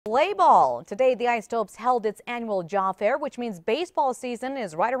Play ball. Today, the Isotopes held its annual job fair, which means baseball season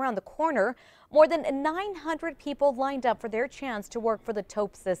is right around the corner. More than 900 people lined up for their chance to work for the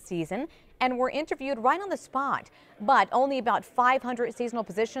Topes this season and were interviewed right on the spot. But only about 500 seasonal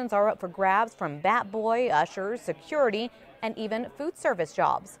positions are up for grabs, from bat boy, ushers, security, and even food service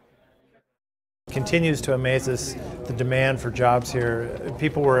jobs. Continues to amaze us, the demand for jobs here.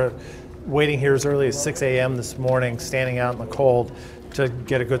 People were waiting here as early as 6 a.m. this morning, standing out in the cold to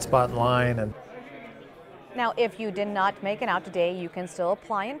get a good spot in line. Now, if you did not make it out today, you can still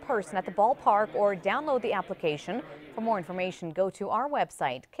apply in person at the ballpark or download the application. For more information, go to our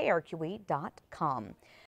website, krqe.com.